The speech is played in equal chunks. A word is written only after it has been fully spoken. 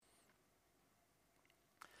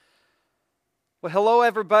Well, hello,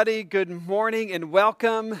 everybody. Good morning and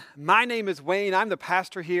welcome. My name is Wayne. I'm the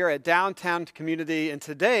pastor here at Downtown Community, and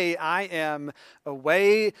today I am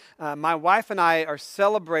away. My wife and I are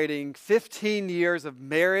celebrating 15 years of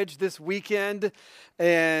marriage this weekend,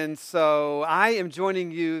 and so I am joining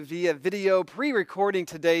you via video, pre-recording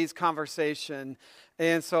today's conversation.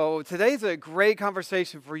 And so today's a great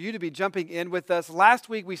conversation for you to be jumping in with us. Last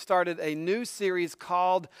week we started a new series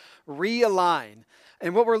called Realign.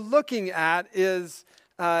 And what we're looking at is,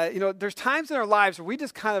 there's times in our lives where we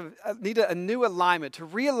just kind of need a new alignment to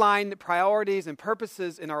realign priorities and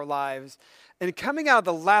purposes in our lives. And coming out of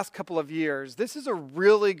the last couple of years, this is a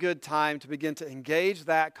really good time to begin to engage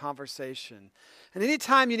that conversation. And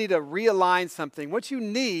anytime you need to realign something, what you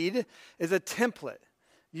need is a template.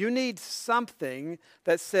 You need something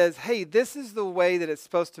that says, hey, this is the way that it's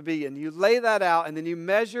supposed to be. And you lay that out, and then you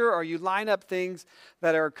measure or you line up things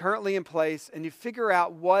that are currently in place, and you figure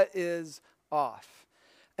out what is off.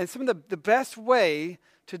 And some of the best way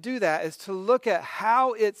to do that is to look at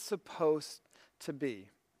how it's supposed to be.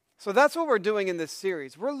 So that's what we're doing in this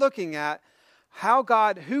series. We're looking at who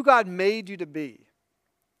God made you to be,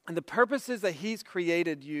 and the purposes that He's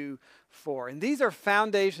created you for. And these are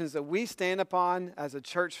foundations that we stand upon as a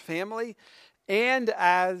church family and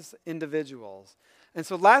as individuals. And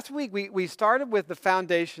so last week we started with the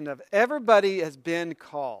foundation of everybody has been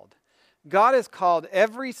called. God has called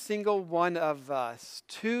every single one of us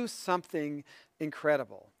to something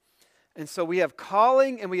incredible. And so we have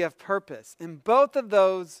calling and we have purpose. And both of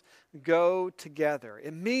those go together.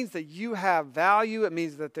 It means that you have value. It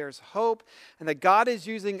means that there's hope and that God is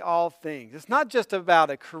using all things. It's not just about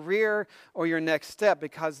a career or your next step,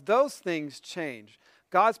 because those things change.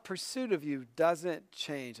 God's pursuit of you doesn't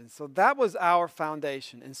change. And so that was our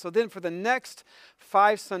foundation. And so then for the next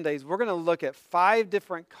 5 Sundays, we're going to look at 5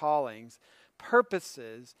 different callings,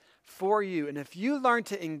 purposes for you. And if you learn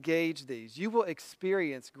to engage these, you will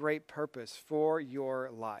experience great purpose for your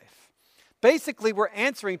life. Basically, we're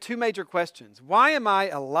answering 2 major questions. Why am I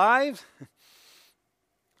alive?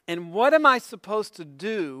 And what am I supposed to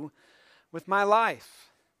do with my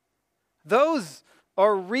life? Those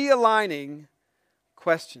are realigning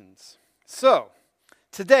questions. So,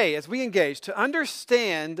 today, as we engage to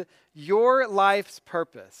understand your life's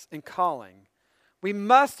purpose and calling, we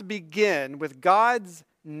must begin with God's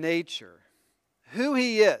nature, who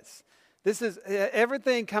He is.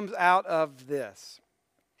 Everything comes out of this.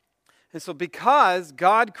 And so because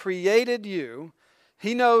God created you,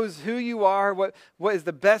 He knows who you are, what is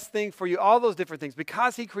the best thing for you, all those different things.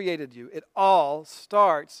 Because He created you, it all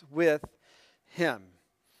starts with Him.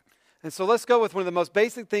 And so let's go with one of the most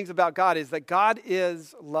basic things about God is that God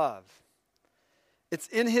is love. It's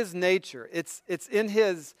in His nature. It's in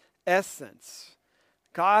His essence.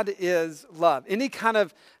 God is love. Any kind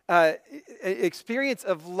of experience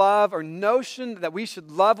of love or notion that we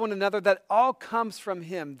should love one another, that all comes from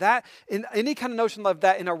Him. Any kind of notion of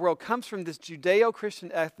that in our world comes from this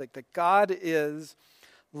Judeo-Christian ethic that God is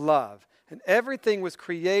love. And everything was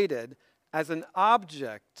created as an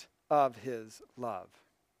object of His love.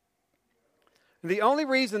 And the only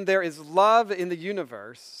reason there is love in the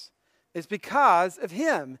universe is because of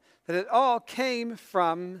Him, that it all came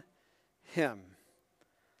from Him.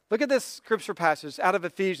 Look at this scripture passage out of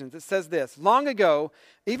Ephesians. It says this: long ago,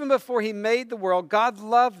 even before He made the world, God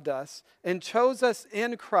loved us and chose us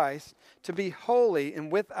in Christ to be holy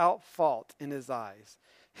and without fault in His eyes.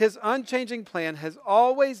 His unchanging plan has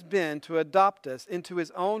always been to adopt us into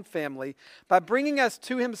His own family by bringing us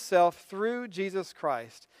to Himself through Jesus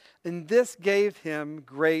Christ. And this gave Him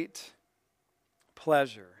great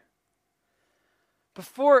pleasure.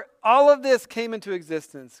 Before all of this came into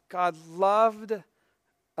existence, God loved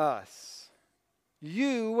us.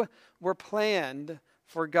 You were planned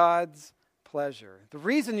for God's pleasure. The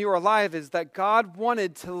reason you are alive is that God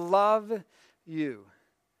wanted to love you.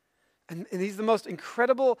 And He's the most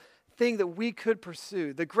incredible thing that we could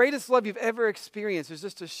pursue. The greatest love you've ever experienced is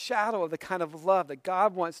just a shadow of the kind of love that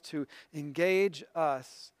God wants to engage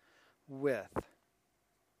us with.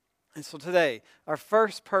 And so today, our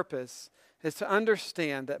first purpose is to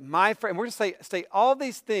understand that and we're going to say all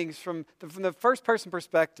these things from the first person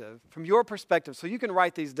perspective, from your perspective, so you can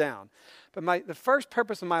write these down. But the first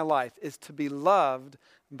purpose of my life is to be loved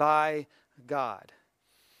by God.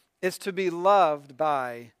 It's to be loved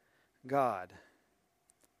by God.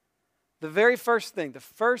 The very first thing, the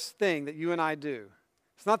first thing that you and I do,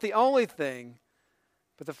 it's not the only thing,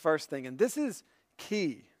 but the first thing. And this is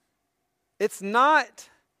key. It's not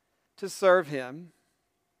to serve Him,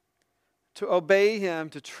 to obey Him,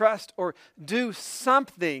 to trust or do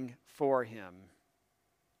something for Him.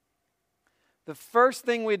 the first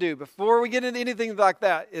thing we do before we get into anything like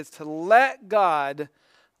that is to let God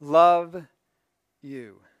love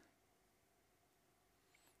you.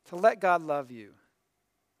 To let God love you.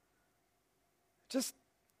 Just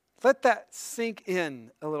let that sink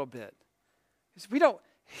in a little bit. Because we don't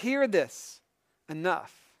hear this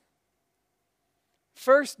enough.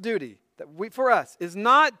 First duty for us is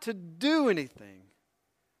not to do anything.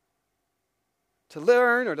 To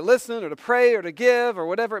learn or to listen or to pray or to give or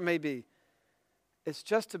whatever it may be. It's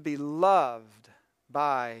just to be loved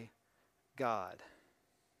by God.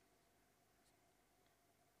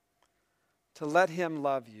 To let Him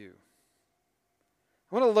love you.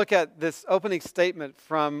 I want to look at this opening statement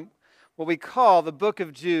from what we call the book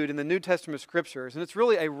of Jude in the New Testament scriptures. And it's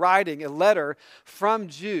really a letter from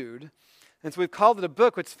Jude. And so we've called it a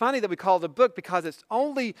book. It's funny that we call it a book because it's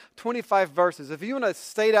only 25 verses. If you want to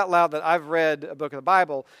state out loud that I've read a book of the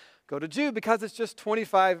Bible, go to Jude because it's just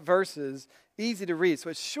 25 verses, easy to read. So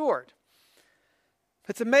it's short.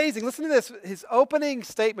 It's amazing. Listen to this, his opening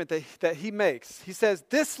statement that he makes. He says,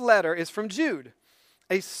 this letter is from Jude,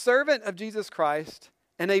 a servant of Jesus Christ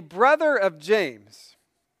and a brother of James.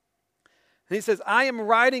 And he says, I am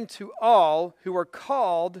writing to all who are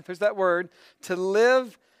called, there's that word, to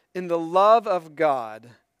live in the love of God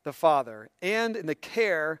the Father and in the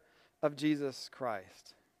care of Jesus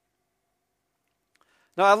Christ.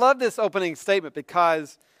 Now, I love this opening statement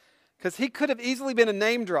because he could have easily been a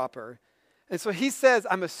name dropper. And so he says,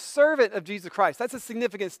 I'm a servant of Jesus Christ. That's a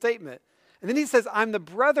significant statement. And then he says, I'm the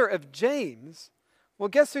brother of James. Well,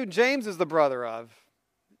 guess who James is the brother of?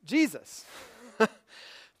 Jesus.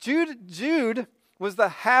 Jude was the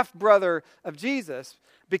half-brother of Jesus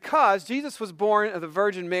because Jesus was born of the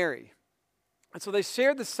Virgin Mary. And so they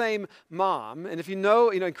shared the same mom. And if you know,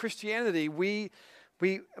 in Christianity, one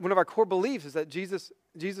of our core beliefs is that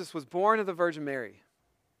Jesus was born of the Virgin Mary,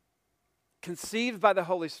 conceived by the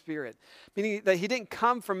Holy Spirit, meaning that he didn't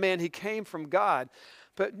come from man, he came from God.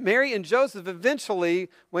 But Mary and Joseph eventually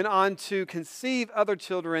went on to conceive other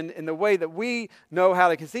children in the way that we know how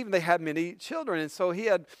to conceive, and they had many children, and so he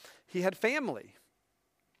had family.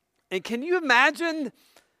 And can you imagine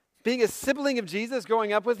being a sibling of Jesus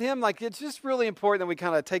growing up with him? Like, it's just really important that we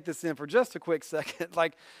kind of take this in for just a quick second.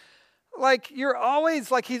 Like you're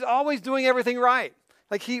always, like he's always doing everything right.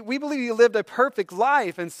 Like we believe he lived a perfect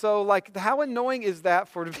life. And so like how annoying is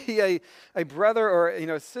that to be a brother or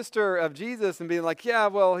a sister of Jesus and being like, yeah,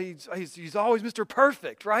 well, he's always Mr.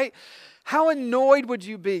 Perfect, right? How annoyed would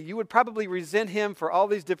you be? You would probably resent him for all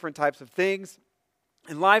these different types of things.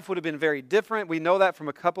 And life would have been very different. We know that from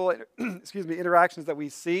a couple interactions that we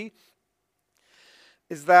see.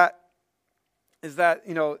 Is that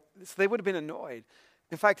so they would have been annoyed.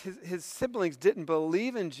 In fact, his siblings didn't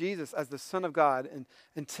believe in Jesus as the Son of God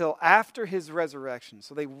until after his resurrection.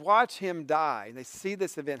 So they watch him die, and they see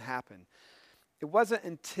this event happen. It wasn't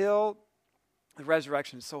until the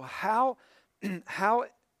resurrection. So how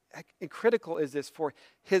critical is this for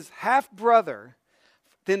his half-brother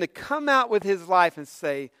then to come out with his life and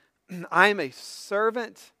say, I'm a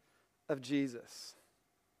servant of Jesus?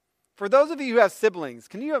 For those of you who have siblings,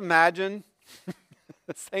 can you imagine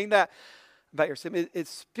saying that about your sibling? It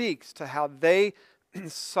speaks to how they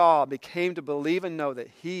became to believe and know that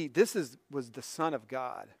was the Son of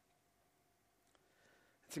God.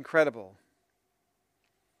 It's incredible.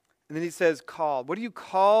 And then he says, called. What are you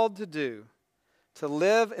called to do? To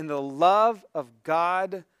live in the love of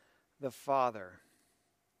God the Father.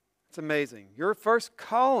 It's amazing. Your first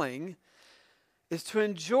calling is to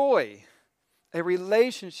enjoy a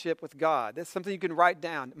relationship with God. That's something you can write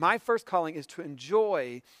down. My first calling is to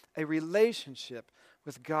enjoy a relationship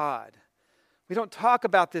with God. We don't talk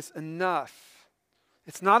about this enough.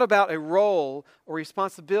 It's not about a role or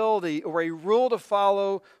responsibility or a rule to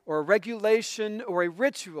follow or a regulation or a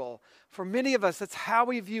ritual. For many of us, that's how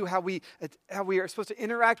we view how we are supposed to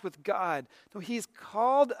interact with God. No, He's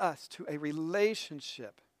called us to a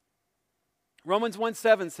relationship. Romans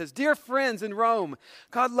 1:7 says, Dear friends in Rome,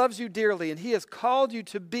 God loves you dearly, and He has called you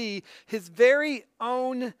to be His very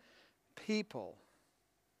own people.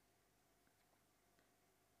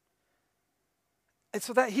 And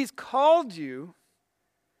so that He's called you,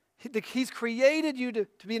 He's created you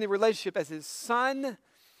to be in a relationship as His son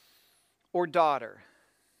or daughter.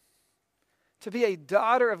 To be a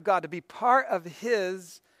daughter of God, to be part of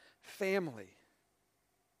His family.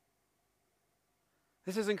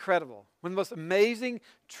 This is incredible. One of the most amazing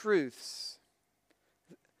truths.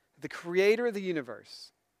 The creator of the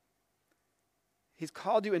universe. He's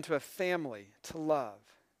called you into a family to love.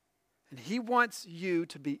 And He wants you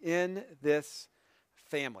to be in this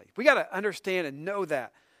family. We got to understand and know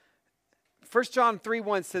that. 1 John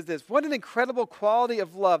 3:1 says this, "What an incredible quality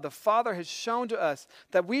of love the Father has shown to us,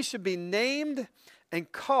 that we should be named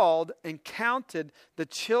and called and counted the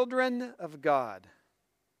children of God.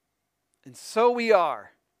 And so we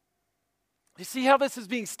are." You see how this is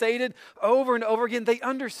being stated over and over again? They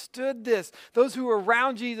understood this. Those who were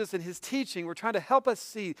around Jesus and his teaching were trying to help us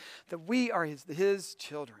see that we are his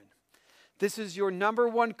children. This is your number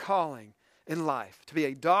one calling in life, to be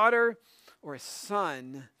a daughter or a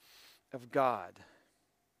son of God.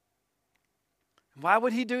 And why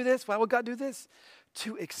would he do this? Why would God do this?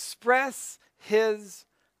 To express his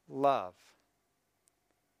love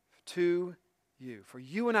to you, for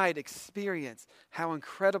you and I to experience how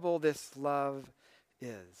incredible this love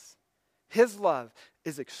is. His love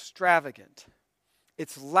is extravagant.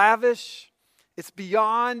 It's lavish. It's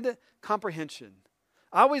beyond comprehension.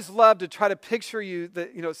 I always love to try to picture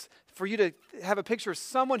for you to have a picture of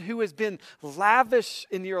someone who has been lavish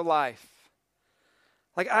in your life.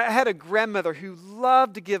 Like I had a grandmother who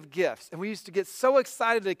loved to give gifts, and we used to get so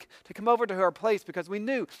excited to come over to her place because we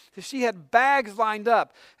knew that she had bags lined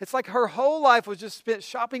up. It's like her whole life was just spent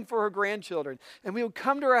shopping for her grandchildren. And we would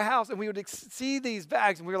come to her house and we would see these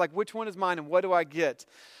bags and we were like, which one is mine and what do I get?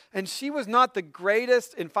 And she was not the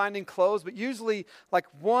greatest in finding clothes, but usually like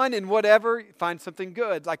one in whatever, find something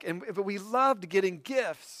good. But we loved getting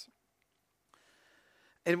gifts.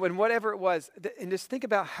 And when whatever it was, and just think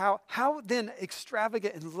about how then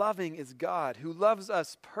extravagant and loving is God, who loves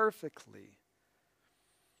us perfectly.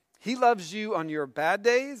 He loves you on your bad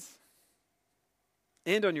days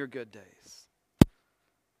and on your good days.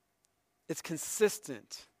 It's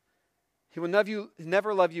consistent. He will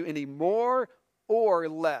never love you any more or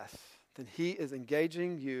less than he is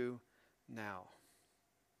engaging you now.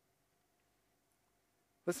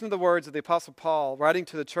 Listen to the words of the Apostle Paul writing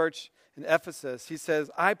to the church in Ephesus. He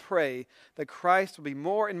says, "I pray that Christ will be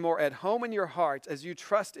more and more at home in your hearts as you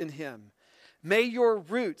trust in him. May your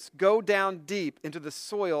roots go down deep into the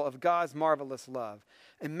soil of God's marvelous love.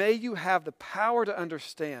 And may you have the power to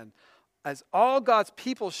understand, as all God's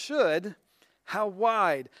people should, how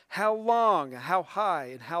wide, how long, how high,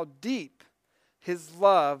 and how deep his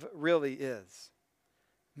love really is.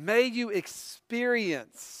 May you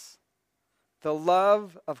experience the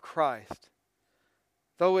love of Christ.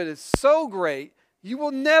 Though it is so great, you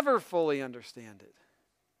will never fully understand it."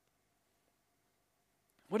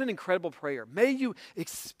 What an incredible prayer. May you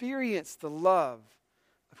experience the love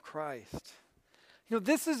of Christ. You know,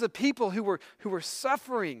 this is a people who were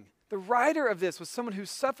suffering. The writer of this was someone who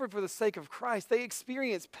suffered for the sake of Christ. They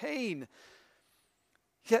experienced pain.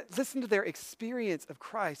 Yet listen to their experience of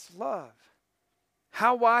Christ's love.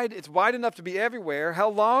 How wide? It's wide enough to be everywhere. How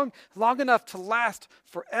long? Long enough to last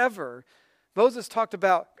forever. Moses talked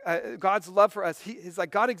about God's love for us. He's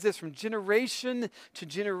like, God exists from generation to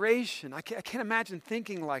generation. I can't imagine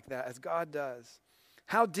thinking like that as God does.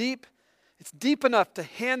 How deep? It's deep enough to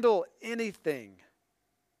handle anything.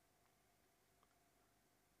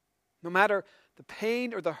 No matter the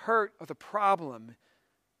pain or the hurt or the problem,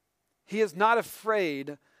 he is not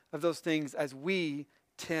afraid of those things as we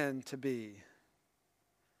tend to be.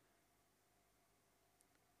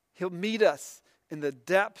 He'll meet us in the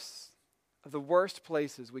depths of the worst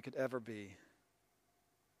places we could ever be.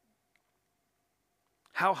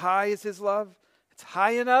 How high is his love? It's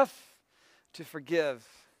high enough to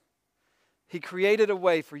forgive. He created a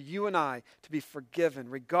way for you and I to be forgiven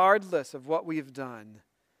regardless of what we've done.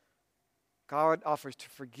 God offers to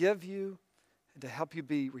forgive you and to help you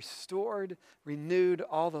be restored, renewed,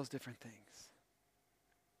 all those different things.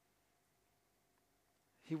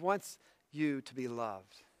 He wants you to be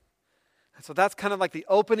loved. And so that's kind of like the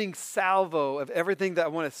opening salvo of everything that I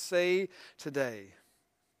want to say today.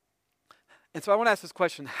 And so I want to ask this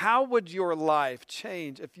question: how would your life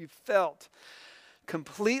change if you felt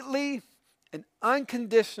completely and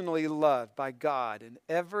unconditionally loved by God in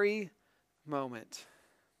every moment?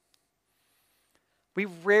 We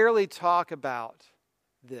rarely talk about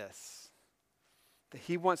this, that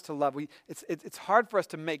he wants to love. It's hard for us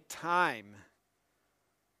to make time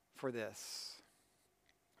for this,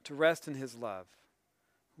 to rest in his love.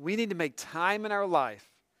 We need to make time in our life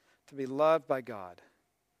to be loved by God.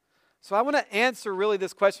 So I want to answer really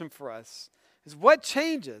this question for us, is what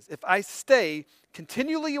changes if I stay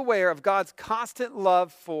continually aware of God's constant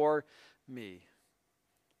love for me?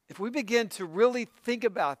 If we begin to really think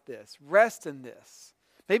about this, rest in this,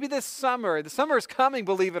 maybe this summer, the summer is coming,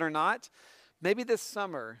 believe it or not, maybe this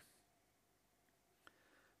summer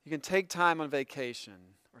you can take time on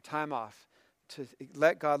vacation or time off to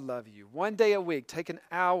let God love you. One day a week, take an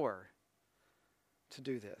hour to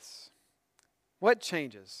do this. What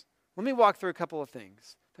changes? Let me walk through a couple of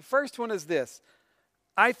things. The first one is this: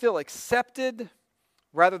 I feel accepted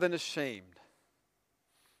rather than ashamed.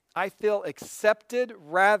 I feel accepted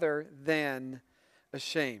rather than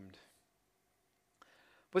ashamed.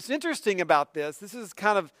 What's interesting about this is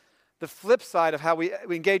kind of the flip side of how we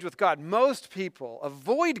engage with God. Most people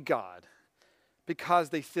avoid God because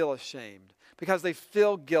they feel ashamed, because they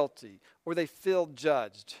feel guilty, or they feel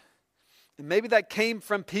judged. And maybe that came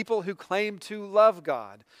from people who claim to love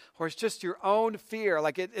God, or it's just your own fear.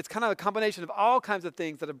 Like it's kind of a combination of all kinds of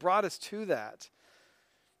things that have brought us to that.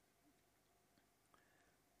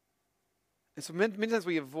 And so many times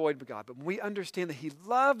we avoid God, but when we understand that He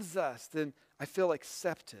loves us, then I feel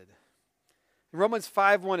accepted. In Romans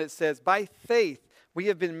 5:1 it says, by faith we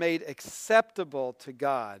have been made acceptable to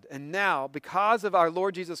God. And now, because of our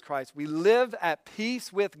Lord Jesus Christ, we live at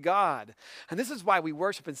peace with God. And this is why we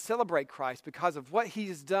worship and celebrate Christ, because of what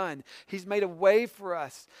He's done. He's made a way for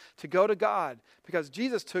us to go to God, because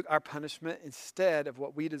Jesus took our punishment instead of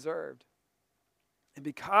what we deserved. And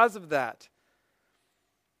because of that,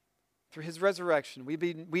 through His resurrection,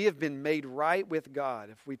 we have been made right with God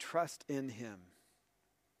if we trust in Him.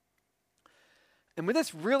 And when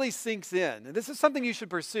this really sinks in, and this is something you should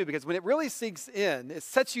pursue, because when it really sinks in, it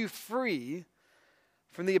sets you free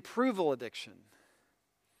from the approval addiction.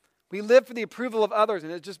 We live for the approval of others,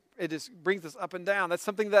 and it just brings us up and down. That's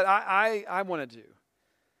something that I want to do.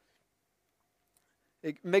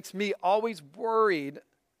 It makes me always worried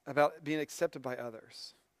about being accepted by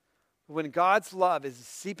others. When God's love is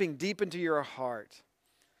seeping deep into your heart,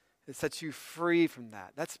 it sets you free from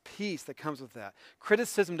that. That's peace that comes with that.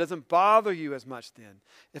 Criticism doesn't bother you as much then.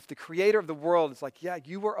 If the creator of the world is like, yeah,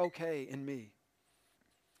 you were okay in me.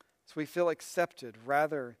 So we feel accepted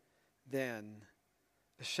rather than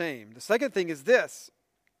ashamed. The second thing is this,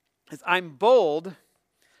 is I'm bold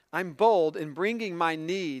in bringing my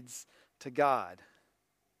needs to God.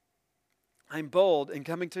 I'm bold in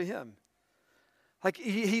coming to Him. Like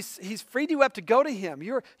he's freed you up to go to Him.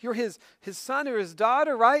 You're his son or his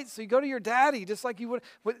daughter, right? So you go to your daddy, just like you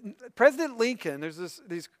would. President Lincoln, there's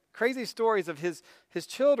these crazy stories of his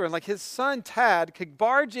children. Like his son Tad could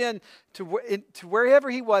barge in to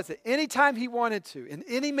wherever he was at any time he wanted to, in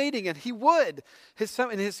any meeting, and he would. His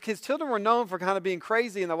son and his children were known for kind of being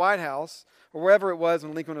crazy in the White House or wherever it was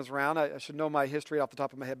when Lincoln was around. I should know my history off the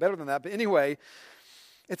top of my head better than that, but anyway,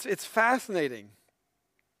 it's fascinating.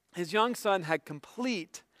 His young son had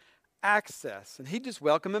complete access, and he'd just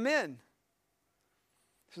welcome him in.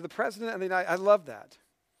 So the president, I love that.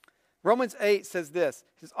 Romans 8 says this,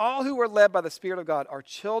 it says, all who are led by the Spirit of God are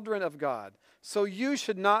children of God. So you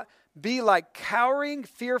should not be like cowering,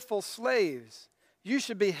 fearful slaves. You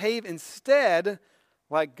should behave instead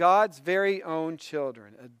like God's very own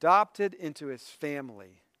children, adopted into His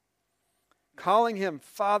family, calling Him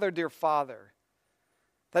Father, dear Father.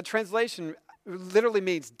 That translation literally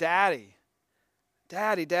means daddy.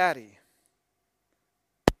 Daddy, daddy.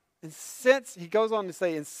 And since, he goes on to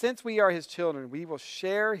say, and since we are His children, we will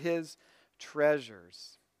share His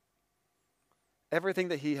treasures. Everything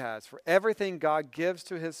that He has, for everything God gives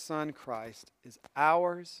to His Son Christ is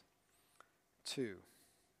ours too.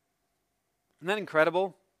 Isn't that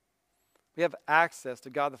incredible? We have access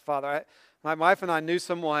to God the Father. My wife and I knew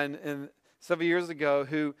someone several years ago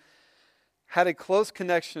who had a close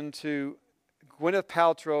connection to Gwyneth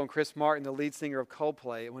Paltrow and Chris Martin, the lead singer of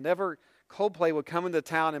Coldplay. Whenever Coldplay would come into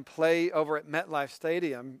town and play over at MetLife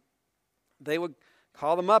Stadium, they would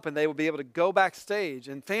call them up and they would be able to go backstage.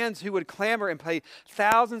 And fans who would clamor and pay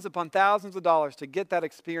thousands upon thousands of dollars to get that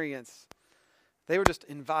experience, they were just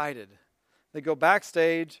invited. They'd go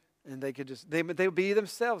backstage and they would be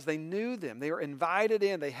themselves. They knew them. They were invited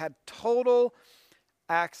in. They had total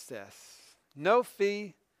access. No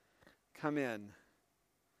fee. Come in.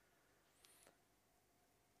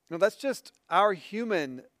 No, that's just our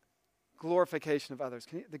human glorification of others.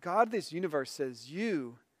 The God of this universe says,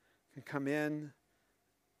 you can come in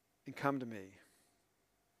and come to me.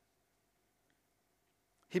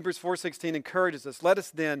 Hebrews 4:16 encourages us, let us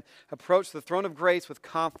then approach the throne of grace with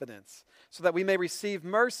confidence, so that we may receive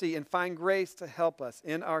mercy and find grace to help us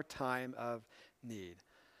in our time of need.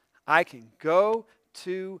 I can go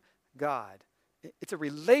to God. It's a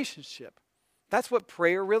relationship. That's what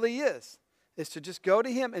prayer really is to just go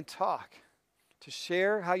to Him and talk, to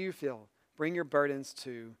share how you feel, bring your burdens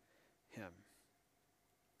to Him.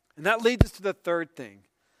 And that leads us to the third thing,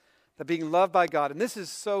 that being loved by God, and this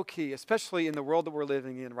is so key, especially in the world that we're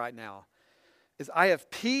living in right now, is I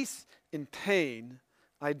have peace in pain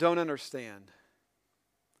I don't understand.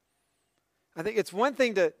 I think it's one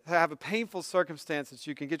thing to have a painful circumstance that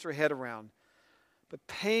you can get your head around, but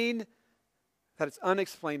pain that is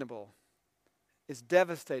unexplainable is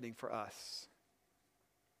devastating for us.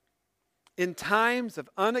 In times of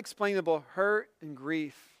unexplainable hurt and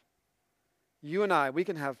grief, you and I, we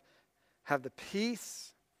can have the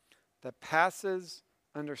peace that passes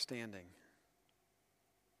understanding.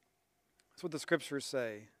 That's what the scriptures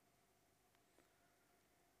say.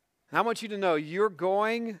 And I want you to know you're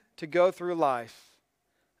going to go through life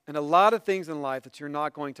and a lot of things in life that you're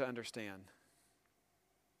not going to understand.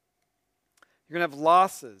 You're going to have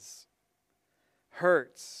losses,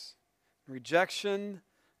 hurts, rejection,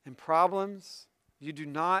 and problems you do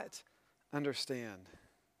not understand.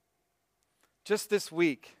 Just this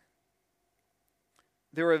week,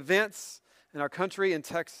 there were events in our country in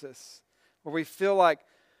Texas where we feel like,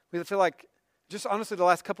 just honestly the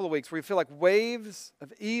last couple of weeks, where we feel like waves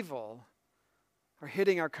of evil are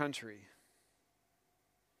hitting our country.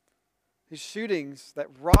 These shootings that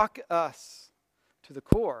rock us to the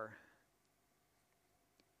core.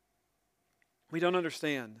 We don't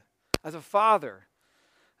understand. As a father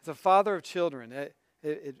of children,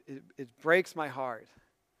 it breaks my heart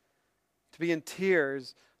to be in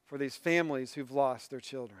tears for these families who've lost their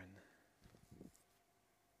children.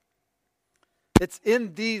 It's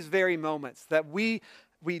in these very moments that we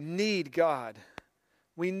need God.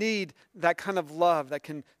 We need that kind of love that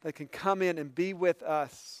can come in and be with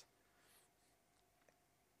us.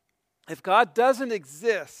 If God doesn't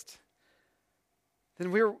exist,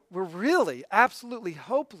 then we're really absolutely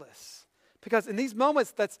hopeless. Because in these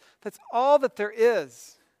moments, that's all that there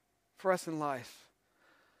is for us in life.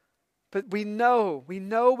 But we know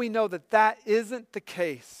that isn't the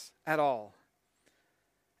case at all.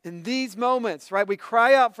 In these moments, right, we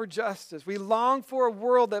cry out for justice. We long for a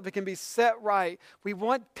world that can be set right. We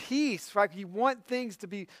want peace, right? We want things to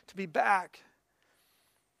be back.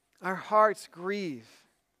 Our hearts grieve.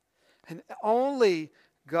 And only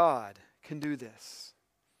God can do this.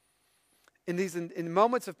 In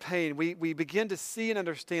moments of pain, we begin to see and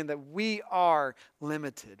understand that we are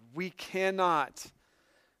limited. We cannot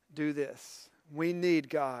do this. We need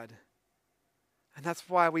God. And that's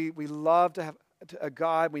why we love to have a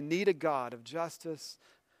God. We need a God of justice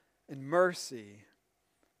and mercy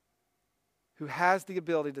who has the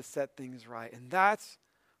ability to set things right. And that's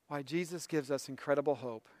why Jesus gives us incredible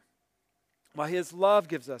hope. Why his love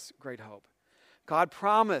gives us great hope. God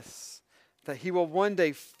promised that he will one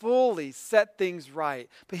day fully set things right.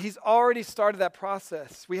 But he's already started that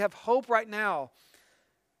process. We have hope right now.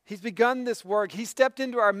 He's begun this work. He stepped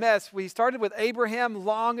into our mess. We started with Abraham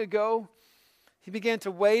long ago. He began to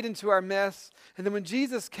wade into our mess. And then when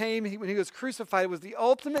Jesus came, when he was crucified, it was the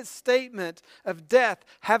ultimate statement of death,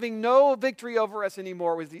 having no victory over us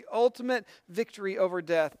anymore. It was the ultimate victory over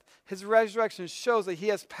death. His resurrection shows that he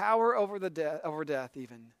has power over death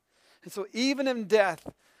even. And so even in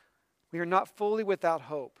death, we are not fully without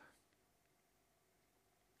hope.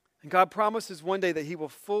 And God promises one day that he will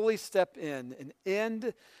fully step in and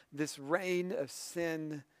end this reign of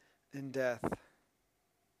sin and death.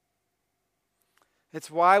 It's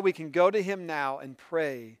why we can go to him now and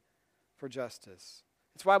pray for justice.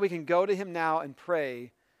 It's why we can go to him now and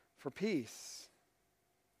pray for peace.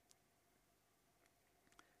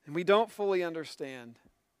 And we don't fully understand.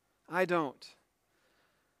 I don't.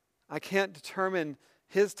 I can't determine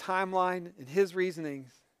his timeline and his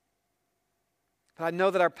reasonings. But I know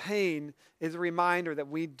that our pain is a reminder that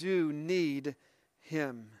we do need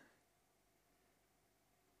him.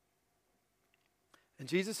 And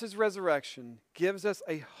Jesus' resurrection gives us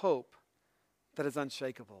a hope that is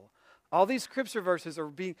unshakable. All these scripture verses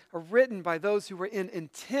are written by those who were in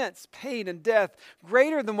intense pain and death,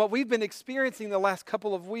 greater than what we've been experiencing the last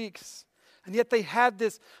couple of weeks. And yet they had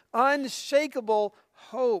this unshakable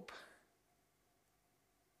hope.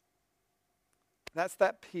 That's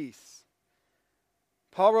that peace.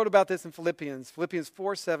 Paul wrote about this in Philippians. Philippians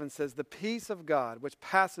 4:7 says, "The peace of God, which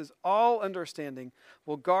passes all understanding,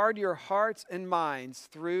 will guard your hearts and minds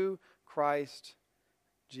through Christ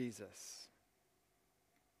Jesus."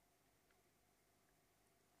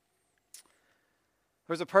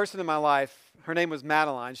 There was a person in my life, her name was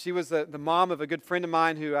Madeline. She was the mom of a good friend of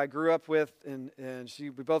mine who I grew up with, and we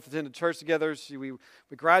both attended church together. We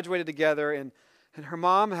graduated together, and her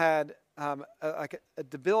mom had a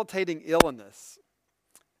debilitating illness.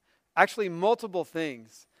 Actually, multiple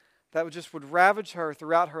things that would ravage her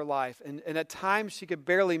throughout her life. And at times, she could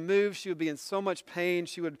barely move. She would be in so much pain.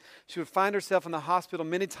 She would find herself in the hospital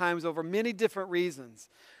many times over many different reasons.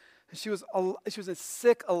 And she was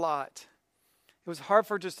sick a lot. It was hard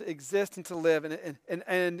for her just to exist and to live.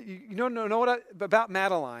 And you know what about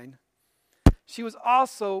Madeline? She was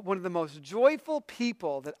also one of the most joyful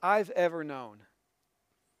people that I've ever known.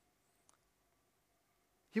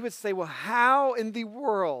 you would say, well, how in the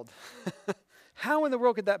world? How in the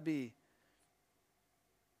world could that be?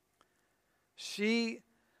 She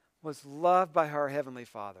was loved by her Heavenly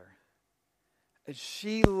Father. And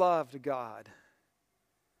she loved God.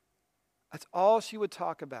 That's all she would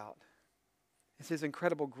talk about. It's His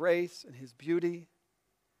incredible grace and His beauty.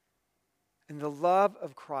 And the love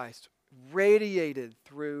of Christ radiated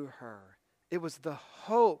through her. It was the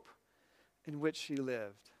hope in which she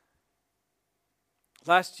lived.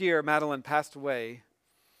 Last year, Madeline passed away.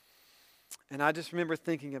 And I just remember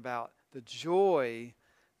thinking about the joy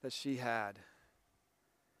that she had.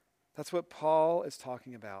 That's what Paul is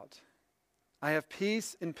talking about. I have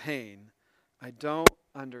peace in pain I don't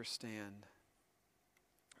understand.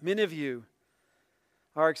 Many of you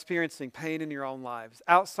are experiencing pain in your own lives,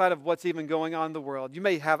 outside of what's even going on in the world. You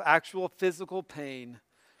may have actual physical pain.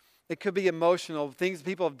 It could be emotional, things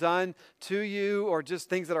people have done to you or just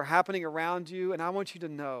things that are happening around you. And I want you to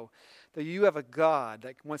know that you have a God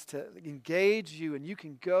that wants to engage you and you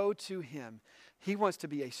can go to Him. He wants to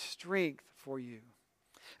be a strength for you.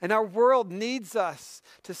 And our world needs us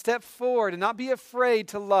to step forward and not be afraid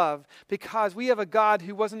to love, because we have a God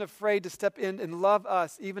who wasn't afraid to step in and love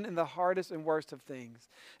us even in the hardest and worst of things.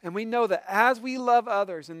 And we know that as we love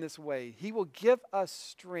others in this way, He will give us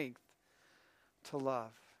strength to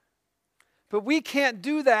love. But we can't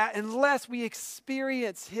do that unless we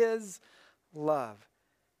experience His love.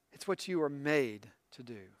 It's what you are made to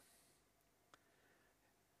do.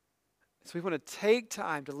 So we want to take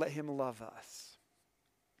time to let Him love us.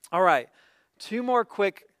 All right, 2 more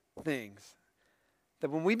quick things.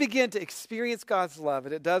 That when we begin to experience God's love,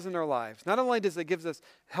 and it does in our lives, not only does it give us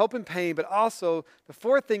help in pain, but also the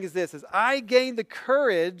 4th thing is this, is I gain the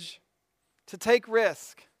courage to take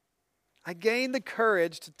risk. I gain the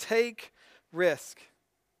courage to take risk.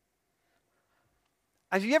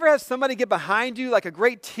 Have you ever had somebody get behind you, like a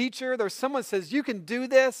great teacher? There's someone says, you can do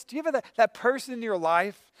this. Do you have that person in your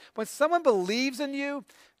life? When someone believes in you,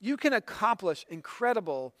 you can accomplish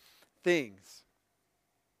incredible things.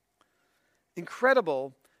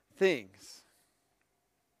 Incredible things.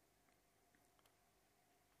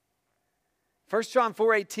 1 John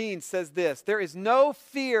 4:18 says this, there is no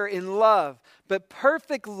fear in love, but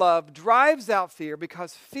perfect love drives out fear,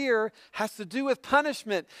 because fear has to do with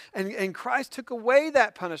punishment. And Christ took away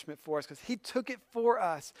that punishment for us because He took it for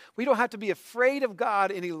us. We don't have to be afraid of God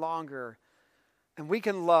any longer. And we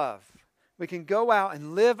can love. We can go out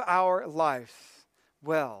and live our life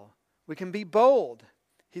well. We can be bold.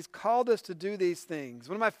 He's called us to do these things.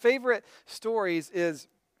 One of my favorite stories is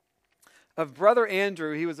of Brother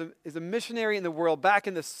Andrew. He was a missionary in the world back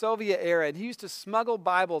in the Soviet era, and he used to smuggle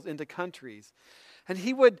Bibles into countries. And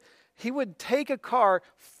he would take a car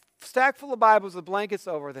stacked full of Bibles with blankets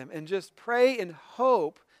over them and just pray and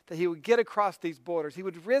hope that he would get across these borders. He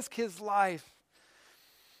would risk his life.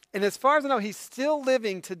 And as far as I know, he's still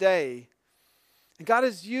living today. And God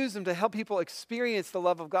has used him to help people experience the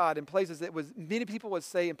love of God in places that many people would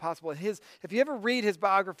say impossible. And if you ever read his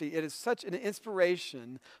biography, it is such an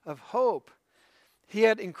inspiration of hope. He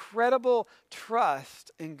had incredible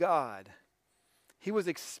trust in God. He was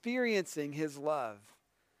experiencing His love.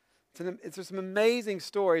 It's some amazing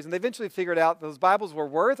stories. And they eventually figured out those Bibles were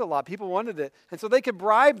worth a lot. People wanted it. And so they could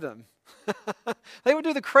bribe them. They would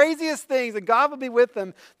do the craziest things, and God would be with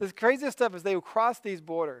them. The craziest stuff as they would cross these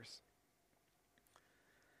borders.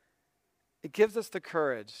 It gives us the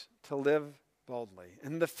courage to live boldly.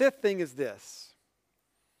 And the 5th thing is this,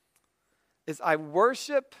 is I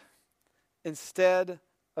worship instead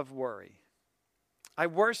of worry. I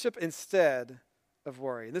worship instead of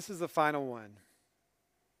worry. And this is the final one.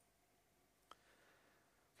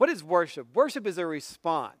 What is worship? Worship is a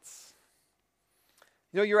response.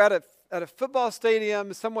 You know, you're at a football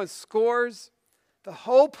stadium, someone scores, the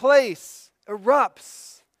whole place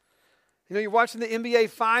erupts. You know, you're watching the NBA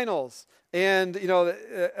Finals, and, you know,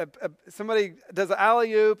 somebody does an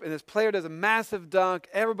alley-oop, and this player does a massive dunk.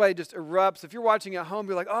 Everybody just erupts. If you're watching at home,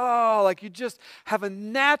 you're like, oh, like you just have a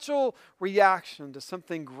natural reaction to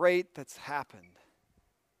something great that's happened.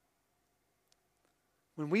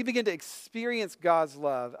 When we begin to experience God's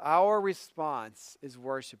love, our response is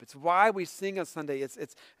worship. It's why we sing on Sunday.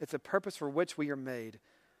 It's a purpose for which we are made.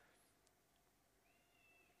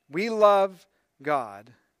 We love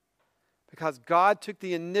God because God took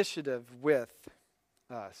the initiative with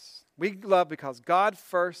us. We love because God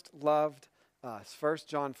first loved us. 1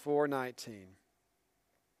 John 4:19.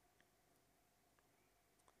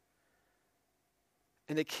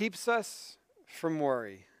 And it keeps us from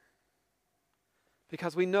worry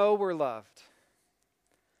because we know we're loved.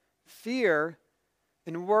 Fear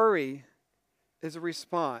and worry is a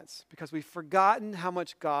response because we've forgotten how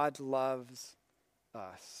much God loves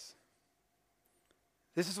us.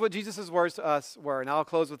 This is what Jesus' words to us were, and I'll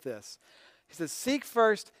close with this. He says, seek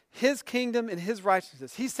first his kingdom and his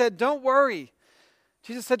righteousness. He said, don't worry.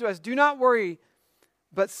 Jesus said to us, do not worry,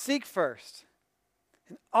 but seek first.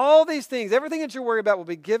 And all these things, everything that you worry about will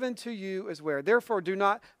be given to you as well. Therefore, do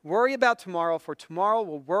not worry about tomorrow, for tomorrow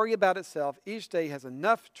will worry about itself. Each day has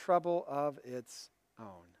enough trouble of its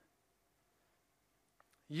own.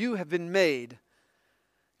 You have been made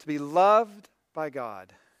to be loved by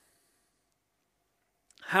God.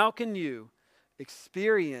 How can you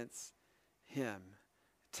experience him?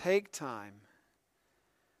 Take time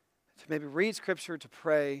to maybe read Scripture, to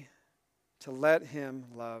pray, to let him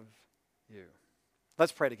love you.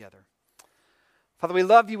 Let's pray together. Father, we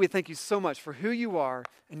love you. We thank you so much for who you are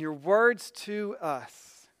and your words to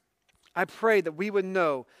us. I pray that we would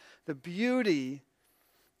know the beauty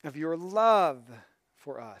of your love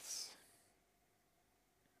for us.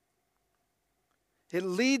 It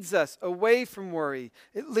leads us away from worry.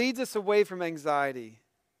 It leads us away from anxiety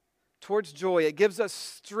towards joy. It gives us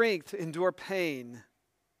strength to endure pain,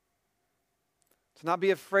 to not be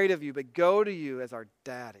afraid of you, but go to you as our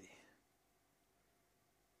daddy.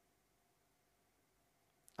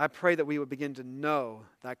 I pray that we would begin to know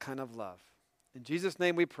that kind of love. In Jesus'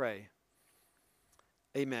 name we pray.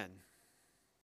 Amen.